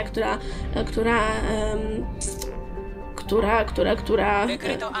anomalia, która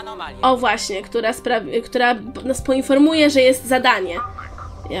Wykryto anomalię. O właśnie, która nas poinformuje, że jest zadanie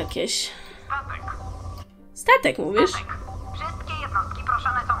jakieś. Statek mówisz? Wszystkie jednostki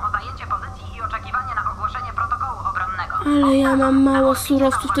proszone są o zajęcie pozycji i oczekiwanie na ogłoszenie protokołu obronnego. Ale ja mam mało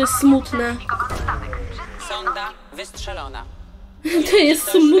surowców, to jest smutne. Sonda wystrzelona. To jest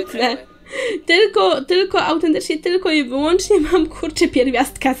smutne. Autentycznie tylko i wyłącznie mam, kurczę,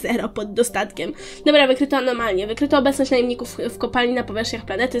 pierwiastka 0 pod dostatkiem. Dobra, wykryto anomalię. Wykryto obecność najemników w kopalni na powierzchniach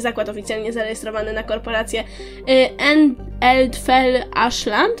planety. Zakład oficjalnie zarejestrowany na korporację Eldfell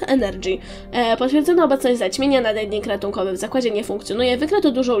Ashland Energy. Potwierdzono obecność zaćmienia. Nadajnik ratunkowy w zakładzie nie funkcjonuje.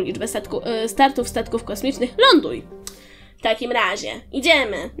 Wykryto dużą liczbę startów statków kosmicznych. Ląduj! W takim razie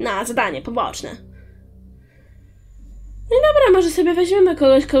idziemy na zadanie poboczne. No dobra, może sobie weźmiemy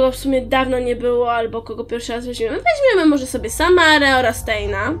kogoś, kogo w sumie dawno nie było, albo kogo pierwszy raz weźmiemy. Weźmiemy może sobie Samarę oraz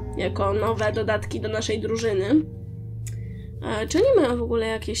Steina, jako nowe dodatki do naszej drużyny. Czy oni mają w ogóle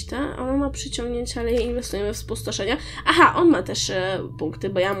jakieś te? Ona ma przyciągnięcie, ale je inwestujemy w spustoszenia. Aha, on ma też punkty,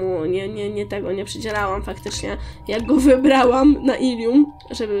 bo ja mu nie przydzielałam faktycznie, jak go wybrałam na Ilium,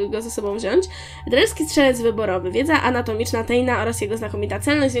 żeby go ze sobą wziąć. Drelski strzelec wyborowy. Wiedza anatomiczna Teina oraz jego znakomita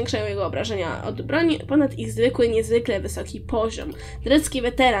celność zwiększają jego obrażenia od broni ponad ich zwykły, niezwykle wysoki poziom. Drelski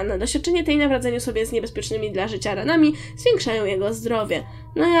weteran. Doświadczenie Teina w radzeniu sobie z niebezpiecznymi dla życia ranami zwiększają jego zdrowie.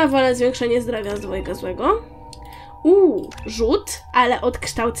 No ja wolę zwiększenie zdrowia z dwojga złego. Rzut, ale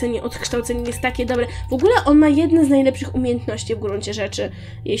odkształcenie jest takie dobre. W ogóle on ma jedne z najlepszych umiejętności w gruncie rzeczy,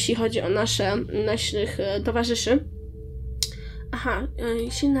 jeśli chodzi o naszych towarzyszy. Aha,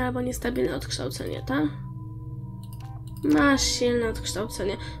 silne albo niestabilne odkształcenie, tak? Masz silne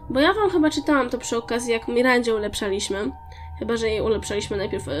odkształcenie. Bo ja wam chyba czytałam to przy okazji, jak Mirandzie ulepszaliśmy. Chyba, że jej ulepszaliśmy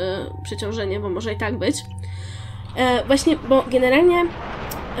najpierw przeciążenie, bo może i tak być. Właśnie, bo generalnie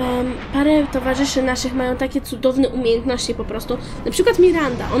parę towarzyszy naszych mają takie cudowne umiejętności po prostu. Na przykład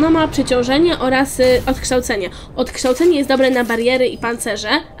Miranda, ona ma przeciążenie oraz odkształcenie. Odkształcenie jest dobre na bariery i pancerze,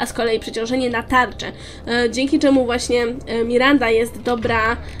 a z kolei przeciążenie na tarcze. Dzięki czemu właśnie Miranda jest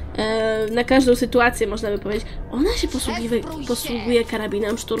dobra na każdą sytuację, można by powiedzieć. Ona się posługuje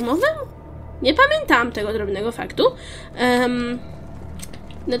karabinem szturmowym? Nie pamiętam tego drobnego faktu.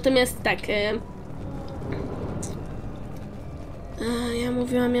 Natomiast tak... Ja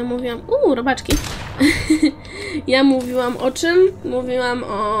mówiłam... robaczki. Ja mówiłam o czym? Mówiłam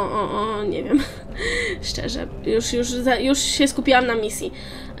o nie wiem. Szczerze, już się skupiłam na misji.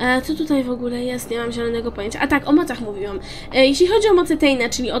 Co tutaj w ogóle jest? Nie mam zielonego pojęcia. A tak, o mocach mówiłam. Jeśli chodzi o moce Teina,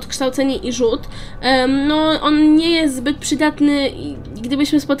 czyli odkształcenie i rzut, no on nie jest zbyt przydatny,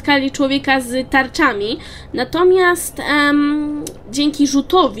 gdybyśmy spotkali człowieka z tarczami. Natomiast dzięki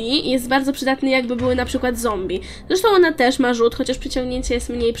rzutowi jest bardzo przydatny, jakby były na przykład zombie. Zresztą ona też ma rzut, chociaż przyciągnięcie jest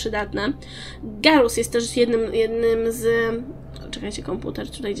mniej przydatne. Garus jest też jednym z... Czekajcie, komputer,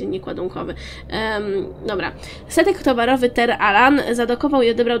 tutaj dziennik ładunkowy. Dobra. Statek towarowy Ter Alan zadokował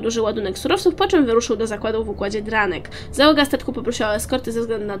i odebrał duży ładunek surowców, po czym wyruszył do zakładu w układzie Dranek. Załoga statku poprosiła o eskorty ze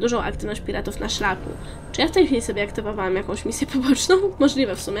względu na dużą aktywność piratów na szlaku. Czy ja w tej chwili sobie aktywowałam jakąś misję poboczną?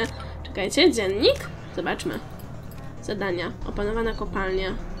 Możliwe w sumie. Czekajcie, dziennik? Zobaczmy. Zadania. Opanowana kopalnia.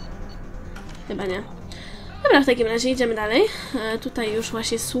 Chyba nie. Dobra, w takim razie idziemy dalej. Tutaj już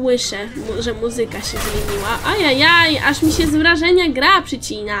właśnie słyszę, że muzyka się zmieniła. Ajajaj, aż mi się z wrażenia gra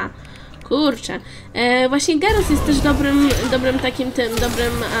przycina. Kurczę. Właśnie Garus jest też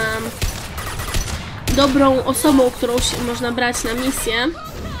dobrą osobą, którą można brać na misję.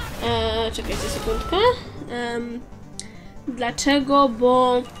 Czekajcie sekundkę. Dlaczego?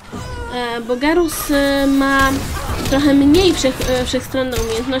 Bo Garus ma trochę mniej wszechstronne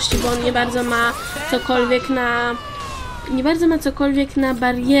umiejętności, bo on nie bardzo ma cokolwiek na nie bardzo ma cokolwiek na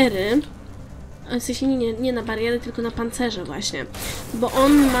bariery. W sensie nie na bariery, tylko na pancerze właśnie. Bo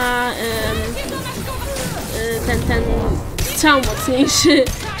on ma ten strzał mocniejszy.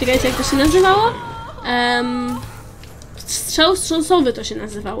 Czekajcie, jak to się nazywało? Strzał wstrząsowy to się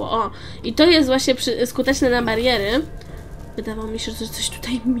nazywało. O! I to jest właśnie skuteczne na bariery. Wydawało mi się, że coś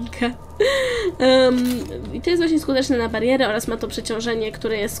tutaj miga. I to jest właśnie skuteczne na bariery oraz ma to przeciążenie,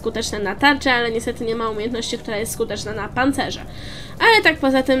 które jest skuteczne na tarczę, ale niestety nie ma umiejętności, która jest skuteczna na pancerze. Ale tak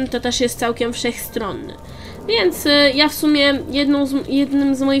poza tym to też jest całkiem wszechstronny. Więc ja w sumie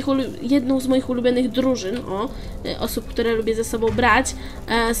jedną z moich ulubionych drużyn, osób, które lubię ze sobą brać,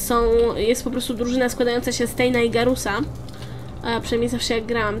 jest po prostu drużyna składająca się z Tejna i Garusa. Przynajmniej zawsze jak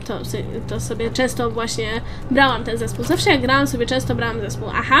grałam, to sobie często właśnie brałam ten zespół. Zawsze jak grałam, sobie często brałam zespół.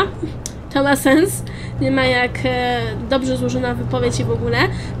 Aha, to ma sens. Nie ma jak dobrze złożona wypowiedź i w ogóle.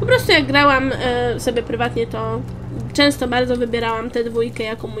 Po prostu jak grałam sobie prywatnie, to często bardzo wybierałam tę dwójkę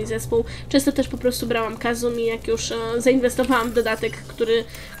jako mój zespół. Często też po prostu brałam Kazumi, jak już zainwestowałam w dodatek,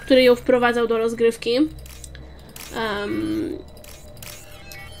 który ją wprowadzał do rozgrywki.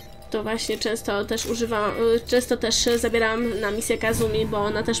 To właśnie często też zabierałam na misję Kazumi, bo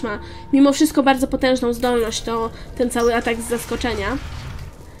ona też ma mimo wszystko bardzo potężną zdolność, to ten cały atak z zaskoczenia.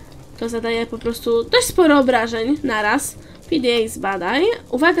 To zadaje po prostu dość sporo obrażeń naraz. PDA zbadaj.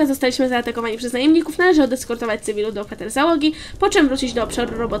 Uwaga, zostaliśmy zaatakowani przez najemników. Należy odeskortować cywilów do kwater załogi, po czym wrócić do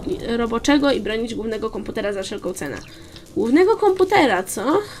obszaru roboczego i bronić głównego komputera za wszelką cenę. Głównego komputera,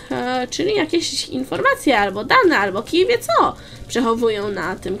 co? Czyli jakieś informacje, albo dane, albo kij wie co przechowują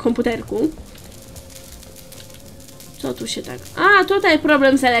na tym komputerku. Co tu się tak... A, tutaj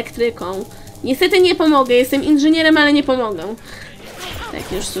problem z elektryką. Niestety nie pomogę, jestem inżynierem, ale nie pomogę.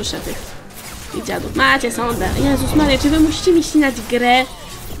 Tak, już słyszę tych dziadów. Macie sondę. Jezus Maria, czy wy musicie mi ścinać grę?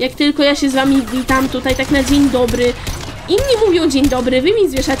 Jak tylko ja się z wami witam tutaj tak na dzień dobry. Inni mówią dzień dobry, wy mi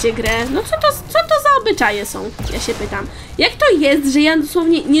zwieszacie grę. No co to za obyczaje są? Ja się pytam. Jak to jest, że ja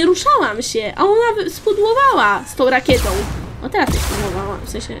dosłownie nie ruszałam się, a ona spudłowała z tą rakietą? O, teraz się spudłowała. W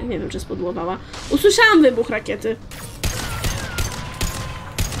sensie, nie wiem, czy spudłowała. Usłyszałam wybuch rakiety.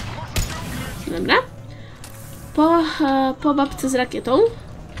 Dobra. Po babce z rakietą.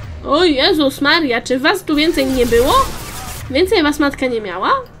 O Jezus Maria, czy was tu więcej nie było? Więcej was matka nie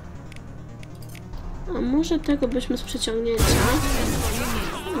miała? A może tego byśmy z przeciągnięcia.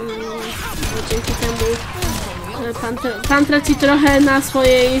 Bo dzięki temu pan traci trochę na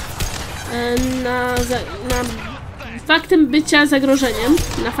swojej... na faktem bycia zagrożeniem.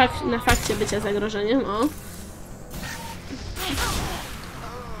 Na fakcie bycia zagrożeniem, o.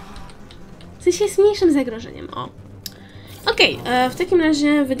 W sensie jest mniejszym zagrożeniem, o. Okej, w takim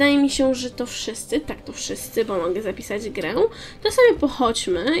razie wydaje mi się, że to wszyscy, tak to wszyscy, bo mogę zapisać grę, to sobie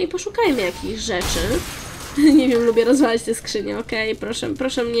pochodźmy i poszukajmy jakichś rzeczy. Nie wiem, lubię rozwalać te skrzynie, okej,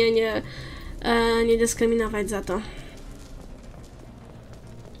 proszę mnie nie dyskryminować za to.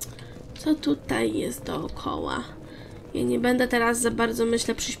 Co tutaj jest dookoła? Ja nie będę teraz za bardzo,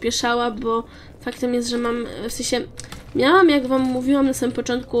 myślę, przyspieszała, bo faktem jest, że mam, w sensie, miałam, jak wam mówiłam na samym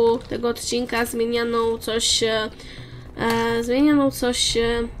początku tego odcinka, zmienianą coś,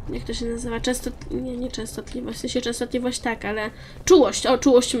 jak to się nazywa, nie częstotliwość, w sensie częstotliwość tak, ale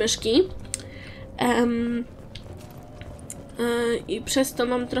czułość myszki. I przez to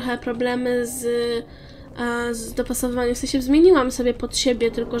mam trochę problemy z dopasowywaniem, w sensie zmieniłam sobie pod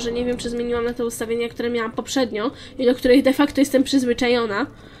siebie, tylko że nie wiem, czy zmieniłam na te ustawienia, które miałam poprzednio i do których de facto jestem przyzwyczajona.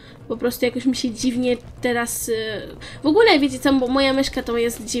 Po prostu jakoś mi się dziwnie teraz... W ogóle, wiecie co, bo moja myszka to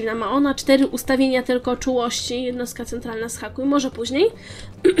jest dziwna. Ma ona 4 ustawienia tylko czułości. Jednostka centralna z haku i może później.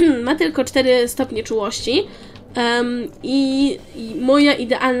 Ma tylko 4 stopnie czułości. I moja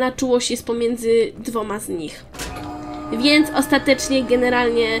idealna czułość jest pomiędzy 2 z nich. Więc ostatecznie,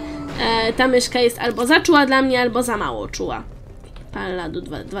 generalnie ta myszka jest albo za czuła dla mnie, albo za mało czuła. Palla do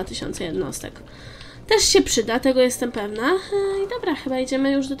 2000 jednostek. Też się przyda, tego jestem pewna. I dobra, chyba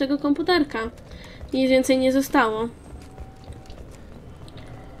idziemy już do tego komputerka. Nic więcej nie zostało.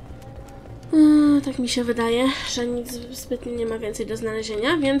 Tak mi się wydaje, że nic zbytnio nie ma więcej do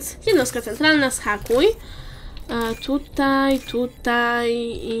znalezienia, więc jednostka centralna, schakuj. Tutaj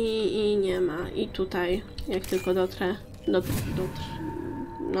i nie ma. I tutaj, jak tylko dotrę.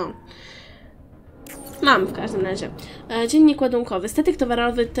 No. Mam w każdym razie. Dziennik ładunkowy. Statek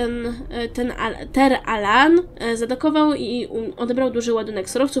towarowy Ter Alan zadokował i odebrał duży ładunek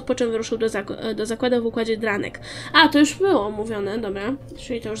surowców, po czym wyruszył do zakładu w układzie Dranek. A, to już było omówione, dobra.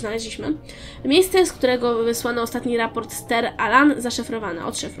 Czyli to już znaleźliśmy. Miejsce, z którego wysłano ostatni raport z Ter Alan, zaszyfrowane.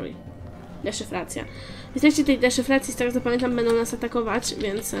 Odszyfruj. Deszyfracja. W trakcie tej deszyfracji, z tego co pamiętam, będą nas atakować,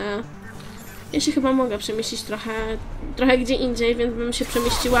 więc Ja się chyba mogę przemieścić trochę gdzie indziej, więc bym się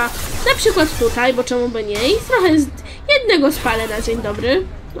przemieściła na przykład tutaj, bo czemu by nie? I trochę jednego spalę na dzień dobry.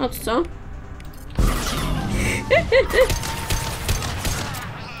 Od co?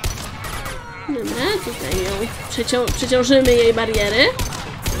 Dobra, tutaj ją przeciążymy jej bariery.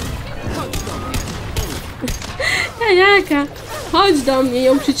 A jaka? Chodź do mnie,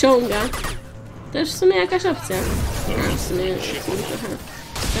 ją przyciąga. Też w sumie jakaś opcja. A, w sumie trochę.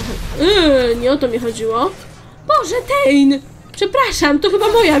 Nie o to mi chodziło. Boże, Tain! Przepraszam, to chyba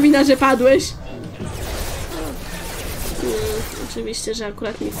moja wina, że padłeś. Oczywiście, że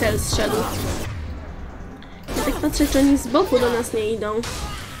akurat mi cel zszedł. Ja tak patrzę, czy oni z boku do nas nie idą.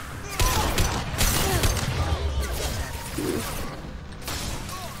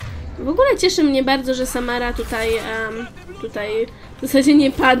 W ogóle cieszy mnie bardzo, że Samara tutaj w zasadzie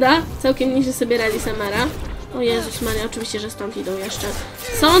nie pada. Całkiem nieźle sobie radzi Samara. O Jezus Maria, oczywiście, że stąd idą jeszcze.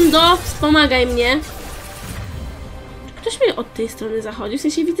 Sondo, wspomagaj mnie. Czy ktoś mnie od tej strony zachodzi? W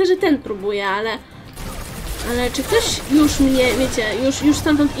sensie widzę, że ten próbuje, ale czy ktoś już mnie, wiecie, już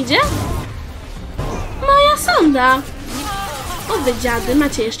stamtąd idzie? Moja sonda! O wy dziady,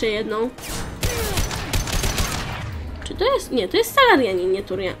 macie jeszcze jedną. Czy to jest... Nie, to jest salarianin, nie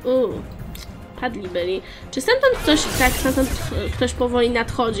Turian. Padli byli. Czy stamtąd ktoś... Tak, stamtąd ktoś powoli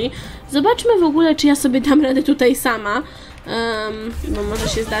nadchodzi. Zobaczmy w ogóle, czy ja sobie dam radę tutaj sama. Bo może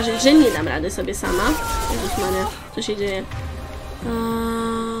się zdarzyć, że nie dam rady sobie sama. Jezus Maria, co się dzieje?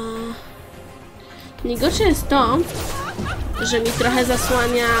 Najgorsze jest to, że mi trochę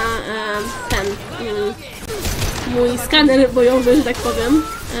zasłania mój skaner bojowy, że tak powiem.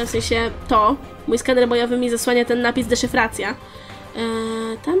 W sensie mój skaner bojowy mi zasłania ten napis deszyfracja.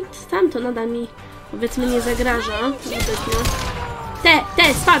 Tamto nadal mi, powiedzmy, nie zagraża zbytnio.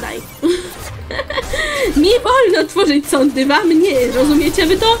 Spadaj! Mi wolno tworzyć sądy, wam nie, rozumiecie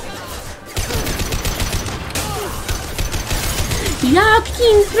wy to?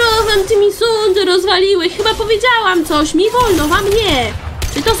 Jakim prawem ty mi sądy rozwaliłeś? Chyba powiedziałam coś, mi wolno, wam nie!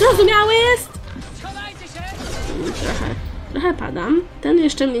 Czy to zrozumiałe jest? Trochę padam. Ten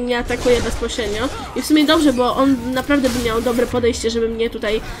jeszcze mnie nie atakuje bezpośrednio. I w sumie dobrze, bo on naprawdę by miał dobre podejście, żeby mnie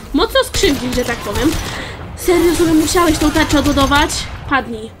tutaj mocno skrzywdzić, że tak powiem. Serio sobie musiałeś tą tarczę odbudować?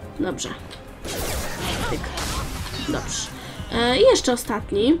 Padnij. Dobrze. Tyk. Dobrze. I jeszcze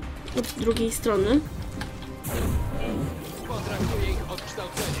ostatni. Od drugiej strony.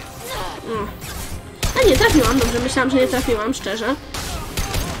 A nie, trafiłam. Dobrze, myślałam, że nie trafiłam, szczerze.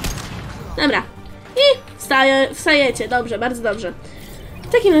 Dobra. I wstajecie. Dobrze, bardzo dobrze.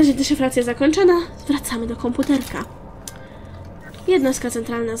 W takim razie deszyfracja zakończona. Wracamy do komputerka. Jednostka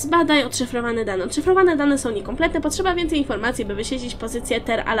centralna zbadaj, odszyfrowane dane. Odszyfrowane dane są niekompletne, potrzeba więcej informacji, by wyśledzić pozycję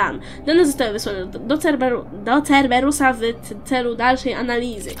Ter-Alan. Dane zostały wysłane do Cerberusa w celu dalszej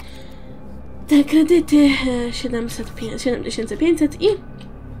analizy. Te kredyty 7500 i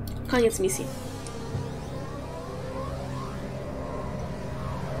koniec misji.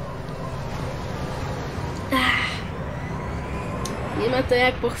 Nie ma to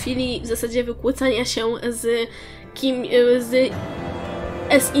jak po chwili w zasadzie wykłócania się z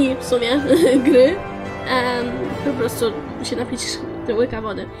SI w sumie gry, po prostu się napić łyka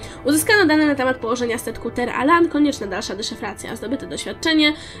wody. Uzyskano dane na temat położenia statku Ter-Alan, konieczna dalsza deszyfracja. Zdobyte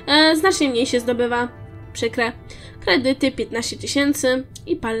doświadczenie znacznie mniej się zdobywa, przykre. Kredyty 15 000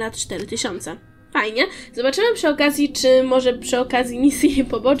 i pallat 4000. Fajnie. Zobaczymy przy okazji, czy może przy okazji misji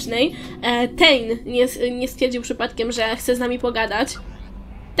pobocznej Tain nie stwierdził przypadkiem, że chce z nami pogadać.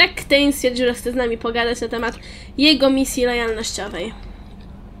 Tak, Tain stwierdził, że chce z nami pogadać na temat jego misji lojalnościowej.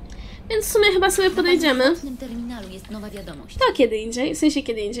 Więc w sumie chyba sobie podejdziemy. W tym terminalu jest nowa wiadomość. To kiedy indziej, w sensie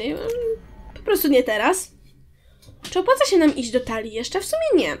kiedy indziej. Po prostu nie teraz. Czy opłaca się nam iść do Talii jeszcze? W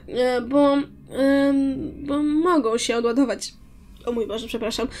sumie nie, bo mogą się odładować. O mój Boże,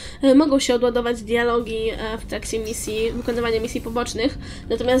 przepraszam. Mogą się odładować dialogi w trakcie misji, wykonywania misji pobocznych,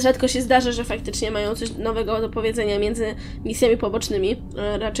 natomiast rzadko się zdarza, że faktycznie mają coś nowego do powiedzenia między misjami pobocznymi,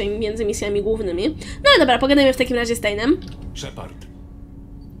 raczej między misjami głównymi. No ale dobra, pogadajmy w takim razie z Tainem. Shepard.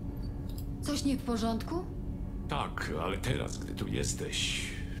 Coś nie w porządku? Tak, ale teraz, gdy tu jesteś,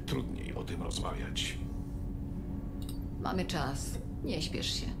 trudniej o tym rozmawiać. Mamy czas. Nie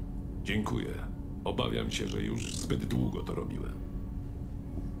śpiesz się. Dziękuję. Obawiam się, że już zbyt długo to robiłem.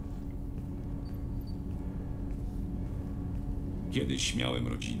 Kiedyś miałem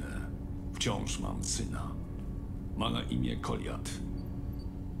rodzinę. Wciąż mam syna. Ma na imię Koliat.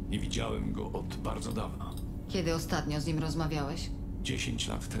 Nie widziałem go od bardzo dawna. Kiedy ostatnio z nim rozmawiałeś? 10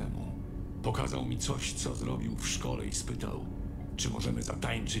 lat temu. Pokazał mi coś, co zrobił w szkole i spytał, czy możemy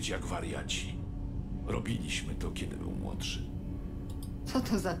zatańczyć jak wariaci. Robiliśmy to, kiedy był młodszy. Co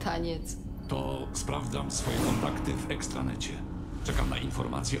to za taniec? to sprawdzam swoje kontakty w ekstranecie. Czekam na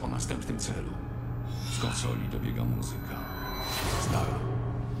informacje o następnym celu. Z konsoli dobiega muzyka. Stara.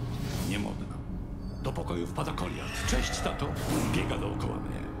 Niemodna. Do pokoju wpada Goliat. Cześć, tato. Biega dookoła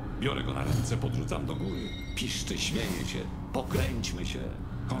mnie. Biorę go na ręce, podrzucam do góry. Piszczy, śmieje się. Pokręćmy się.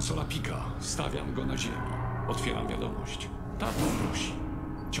 Konsola pika. Stawiam go na ziemi. Otwieram wiadomość. Tato prosi.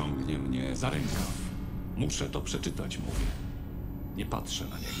 Ciągnie mnie za rękaw. Muszę to przeczytać, mówię. Nie patrzę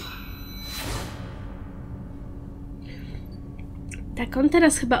na niego. Tak, on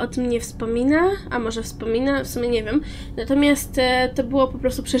teraz chyba o tym nie wspomina, a może wspomina, w sumie nie wiem. Natomiast to było po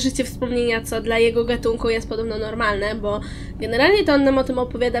prostu przeżycie wspomnienia, co dla jego gatunku jest podobno normalne, bo generalnie to on nam o tym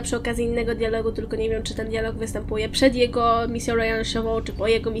opowiada przy okazji innego dialogu, tylko nie wiem, czy ten dialog występuje przed jego misją lojalnościową, czy po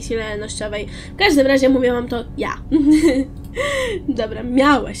jego misji lojalnościowej. W każdym razie mówię wam to ja. Dobra,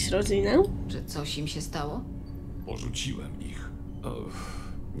 miałeś rodzinę? Czy coś im się stało? Porzuciłem ich.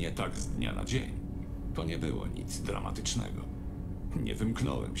 Nie tak z dnia na dzień. To nie było nic dramatycznego. Nie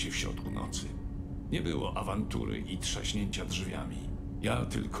wymknąłem się w środku nocy. Nie było awantury i trzaśnięcia drzwiami. Ja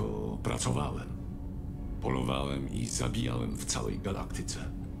tylko pracowałem. Polowałem i zabijałem w całej galaktyce.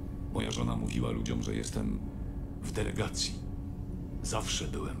 Moja żona mówiła ludziom, że jestem w delegacji. Zawsze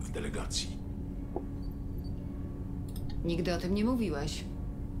byłem w delegacji. Nigdy o tym nie mówiłeś.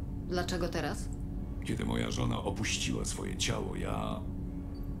 Dlaczego teraz? Kiedy moja żona opuściła swoje ciało, ja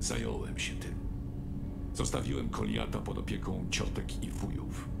zająłem się tym. Zostawiłem Goliata pod opieką ciotek i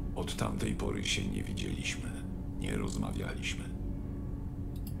wujów. Od tamtej pory się nie widzieliśmy, nie rozmawialiśmy.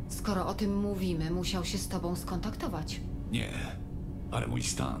 Skoro o tym mówimy, musiał się z tobą skontaktować. Nie, ale mój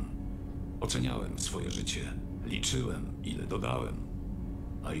stan. Oceniałem swoje życie, liczyłem, ile dodałem,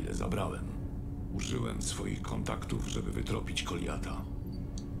 a ile zabrałem. Użyłem swoich kontaktów, żeby wytropić Goliata.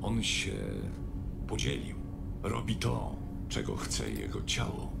 On się podzielił. Robi to, czego chce jego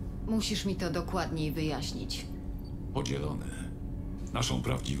ciało. Musisz mi to dokładniej wyjaśnić. Podzielony. Naszą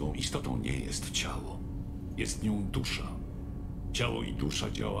prawdziwą istotą nie jest ciało. Jest nią dusza. Ciało i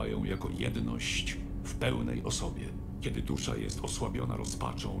dusza działają jako jedność w pełnej osobie. Kiedy dusza jest osłabiona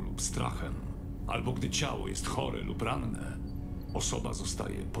rozpaczą lub strachem, albo gdy ciało jest chore lub ranne, osoba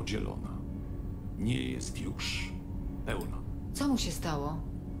zostaje podzielona. Nie jest już pełna. Co mu się stało?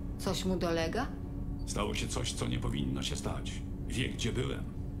 Coś mu dolega? Stało się coś, co nie powinno się stać. Wie, gdzie byłem,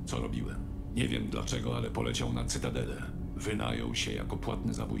 co robiłem. Nie wiem dlaczego, ale poleciał na Cytadelę. Wynajął się jako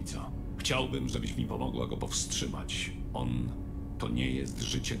płatny zabójca. Chciałbym, żebyś mi pomogła go powstrzymać. To nie jest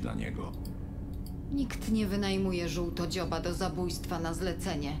życie dla niego. Nikt nie wynajmuje żółtodzioba do zabójstwa na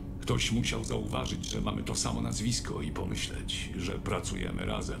zlecenie. Ktoś musiał zauważyć, że mamy to samo nazwisko i pomyśleć, że pracujemy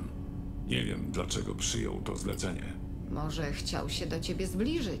razem. Nie wiem, dlaczego przyjął to zlecenie. Może chciał się do ciebie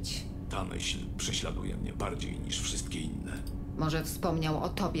zbliżyć. Ta myśl prześladuje mnie bardziej niż wszystkie inne. Może wspomniał o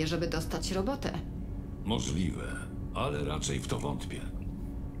tobie, żeby dostać robotę. Możliwe, ale raczej w to wątpię.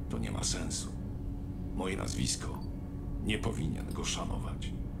 To nie ma sensu. Moje nazwisko. Nie powinien go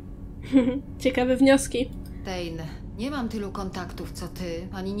szanować. Ciekawe wnioski. Tejn, nie mam tylu kontaktów co ty,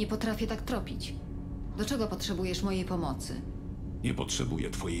 ani nie potrafię tak tropić. Do czego potrzebujesz mojej pomocy? Nie potrzebuję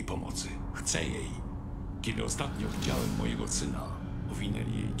twojej pomocy. Chcę jej. Kiedy ostatnio widziałem mojego syna,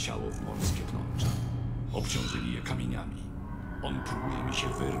 owinęli jej ciało w morskie pnącza. Obciążyli je kamieniami. On próbuje mi się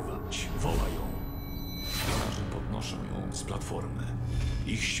wyrwać. Woła ją. Straże podnoszą ją z platformy.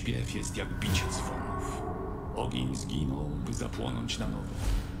 Ich śpiew jest jak bicie dzwonów. Ogień zginął, by zapłonąć na nowo.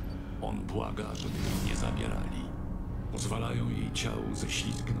 On błaga, żeby jej nie zabierali. Pozwalają jej ciału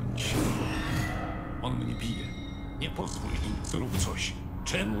ześlizgnąć się. On mnie bije. Nie pozwól im, zrób coś.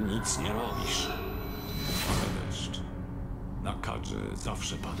 Czemu nic nie robisz? Ale deszcz. Na kadrze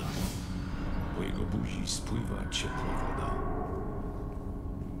zawsze pada. Po jego buzi spływa ciepła woda.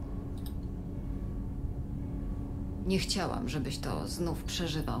 Nie chciałam, żebyś to znów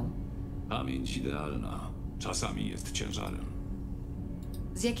przeżywał. Pamięć idealna. Czasami jest ciężarem.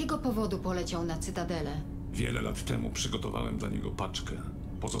 Z jakiego powodu poleciał na Cytadelę? Wiele lat temu przygotowałem dla niego paczkę.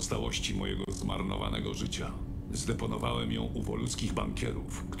 Pozostałości mojego zmarnowanego życia. Zdeponowałem ją u woluckich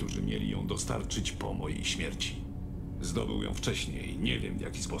bankierów, którzy mieli ją dostarczyć po mojej śmierci. Zdobył ją wcześniej, nie wiem w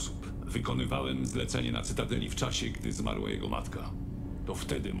jaki sposób. Wykonywałem zlecenie na Cytadeli w czasie, gdy zmarła jego matka. To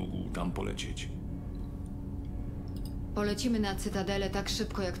wtedy mógł tam polecieć. Polecimy na Cytadelę tak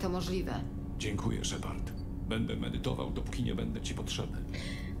szybko, jak to możliwe. Dziękuję, Shepard. Będę medytował, dopóki nie będę ci potrzebny.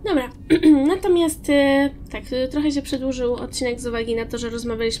 Dobra, natomiast tak, trochę się przedłużył odcinek z uwagi na to, że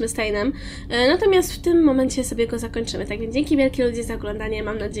rozmawialiśmy z Tejnem. Natomiast w tym momencie sobie go zakończymy. Tak więc dzięki wielkie ludzie za oglądanie.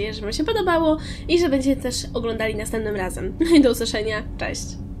 Mam nadzieję, że wam się podobało i że będziecie też oglądali następnym razem. No i do usłyszenia. Cześć!